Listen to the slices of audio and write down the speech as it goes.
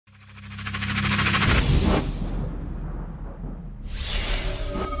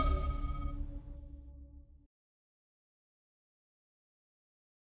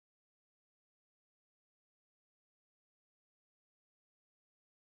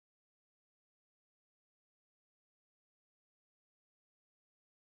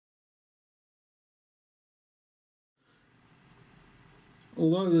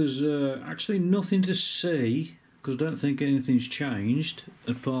although there's actually nothing to see, because I don't think anything's changed,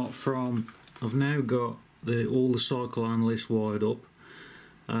 apart from I've now got all the cycle analyst wired up.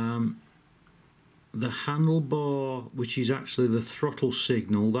 The handlebar, which is actually the throttle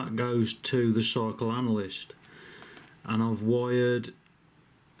signal, that goes to the cycle analyst, and I've wired.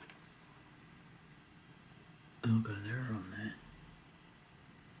 Oh, I've got an error on there.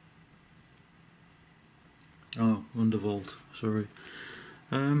 Oh, undervolt, sorry.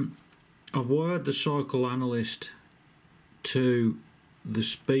 I've wired the cycle analyst to the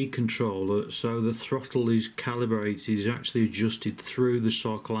speed controller, so the throttle is calibrated, is actually adjusted through the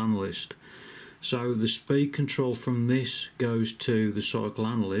cycle analyst. So the speed control from this goes to the cycle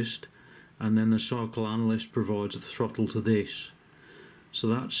analyst, and then the cycle analyst provides the throttle to this. So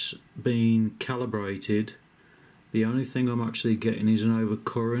that's been calibrated. The only thing I'm actually getting is an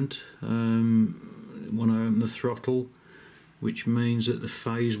overcurrent when I open the throttle, which means that the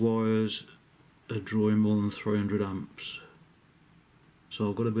phase wires are drawing more than 300 amps. So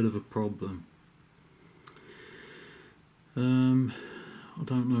I've got a bit of a problem. I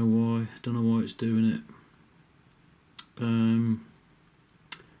don't know why. Don't know why it's doing it. Don't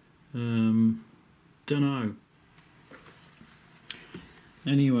know.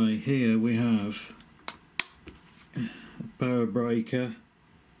 Anyway, here we have a power breaker,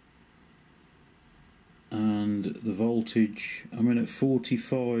 and the voltage, I'm in at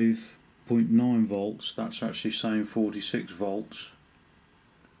 45.9 volts. That's actually saying 46 volts.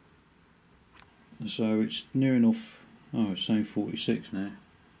 So it's near enough. Oh, it's saying 46 now.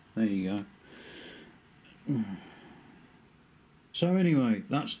 There you go. So anyway,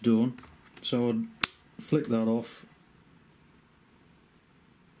 that's done. So I'd flick that off.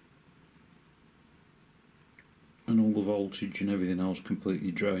 And all the voltage and everything else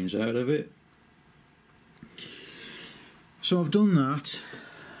completely drains out of it. So I've done that.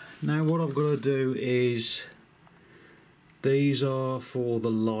 Now what I've got to do is, these are for the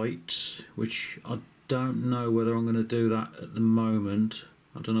lights, which I don't know whether I'm going to do that at the moment.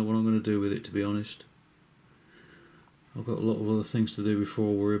 I don't know what I'm going to do with it, to be honest. I've got a lot of other things to do before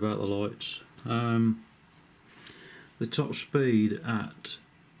I worry about the lights. The top speed at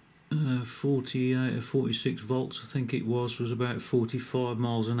 48 or 46 volts, I think it was about 45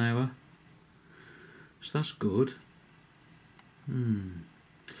 miles an hour. So that's good.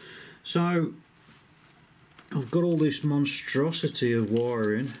 So I've got all this monstrosity of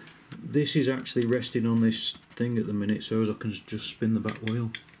wiring. This is actually resting on this thing at the minute, so as I can just spin the back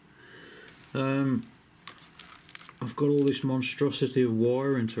wheel. I've got all this monstrosity of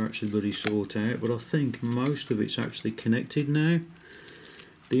wiring to actually bloody sort out, but I think most of it's actually connected now.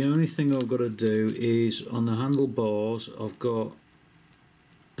 The only thing I've got to do is, on the handlebars, I've got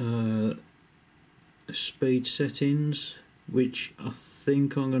speed settings, which I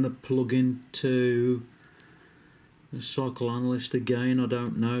think I'm going to plug into the cycle analyst again. I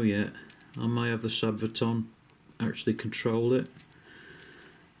don't know yet. I may have the Sabvoton actually control it.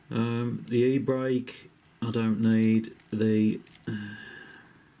 The e-brake I don't need. The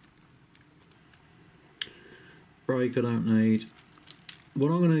brake I don't need. What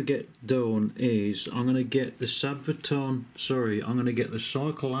I'm going to get done is I'm going to get the Sabvoton, I'm going to get the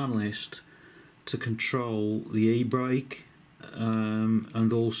cycle analyst to control the e-brake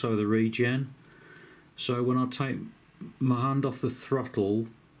and also the regen. So when I take my hand off the throttle,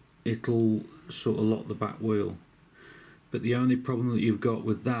 it'll sort of lock the back wheel. But the only problem that you've got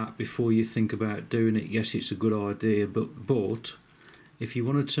with that, before you think about doing it, yes, it's a good idea, but if you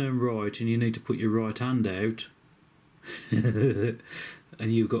want to turn right and you need to put your right hand out and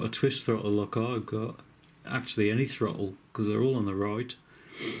you've got a twist throttle like I've got, actually any throttle, because they're all on the right,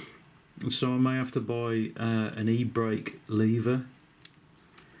 so I may have to buy an e-brake lever.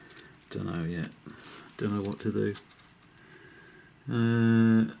 Don't know yet. Don't know what to do.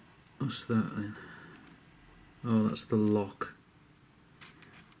 What's that then? Oh, that's the lock.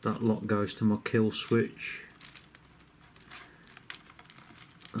 That lock goes to my kill switch.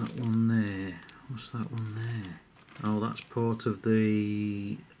 That one there. What's that one there? Oh, that's part of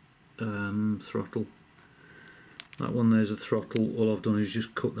the throttle. That one there's a throttle. All I've done is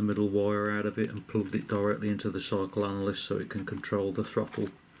just cut the middle wire out of it and plugged it directly into the cycle analyst so it can control the throttle.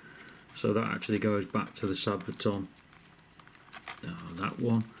 So that actually goes back to the Sabvoton. Oh, that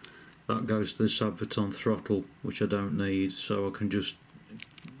one. That goes to the Sabvoton throttle, which I don't need, so I can just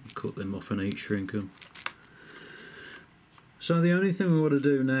cut them off and heat shrink them. So the only thing we want to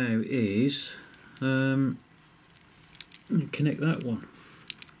do now is connect that one,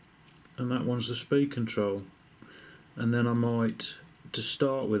 and that one's the speed control, and then I might to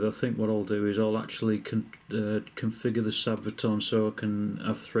start with, I think what I'll do is I'll actually configure the Sabvoton so I can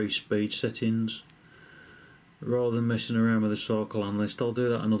have 3 speed settings rather than messing around with the cycle analyst. I'll do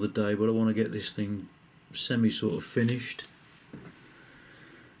that another day, but I want to get this thing semi sort of finished,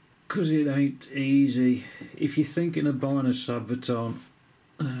 because it ain't easy. If you're thinking of buying a Sabvoton,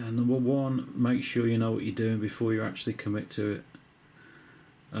 number one, make sure you know what you're doing before you actually commit to it,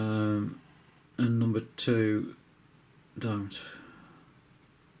 and number two, don't.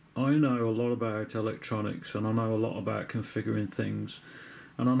 I know a lot about electronics, and I know a lot about configuring things,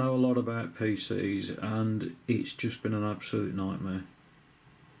 and I know a lot about PCs, and it's just been an absolute nightmare.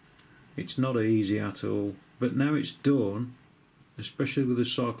 It's not easy at all, but now it's done, especially with the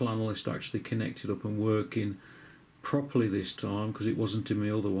cycle analyst actually connected up and working properly this time, because it wasn't in my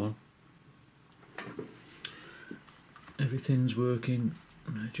other one. Everything's working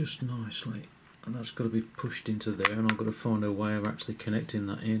just nicely, and that's got to be pushed into there, and I've got to find a way of actually connecting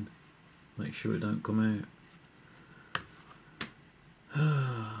that in, make sure it don't come out.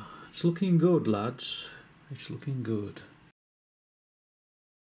 It's looking good, lads, it's looking good.